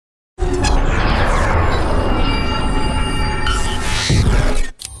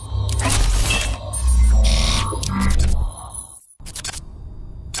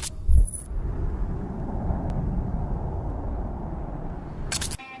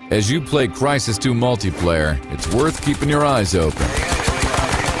As you play Crysis 2 multiplayer, it's worth keeping your eyes open,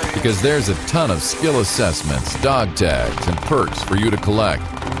 because there's a ton of skill assessments, dog tags, and perks for you to collect.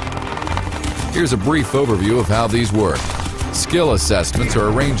 Here's a brief overview of how these work. Skill assessments are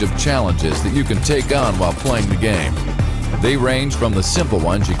a range of challenges that you can take on while playing the game. They range from the simple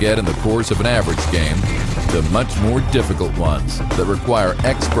ones you get in the course of an average game to much more difficult ones that require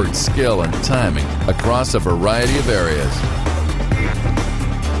expert skill and timing across a variety of areas.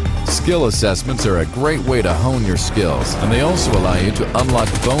 Skill assessments are a great way to hone your skills, and they also allow you to unlock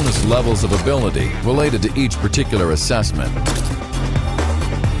bonus levels of ability related to each particular assessment.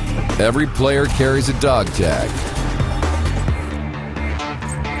 Every player carries a dog tag,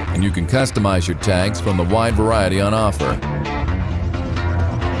 and you can customize your tags from the wide variety on offer.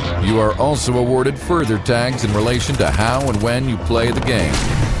 You are also awarded further tags in relation to how and when you play the game.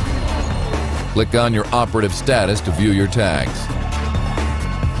 Click on your operative status to view your tags.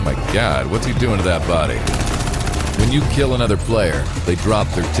 My God, what's he doing to that body? When you kill another player, they drop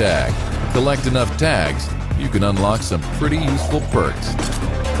their tag. Collect enough tags, you can unlock some pretty useful perks.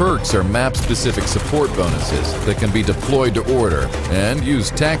 Perks are map-specific support bonuses that can be deployed to order, and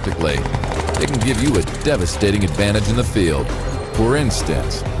used tactically, they can give you a devastating advantage in the field. For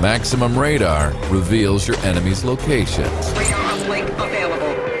instance, Maximum Radar reveals your enemy's locations,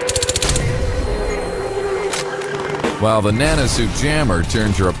 while the Nanosuit Jammer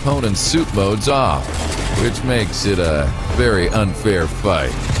turns your opponent's suit modes off, which makes it a very unfair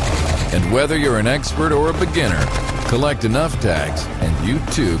fight. And whether you're an expert or a beginner, collect enough tags and you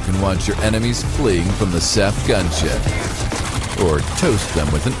too can watch your enemies fleeing from the Ceph gunship, or toast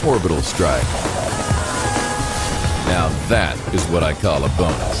them with an orbital strike. Now that is what I call a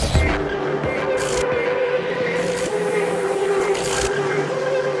bonus.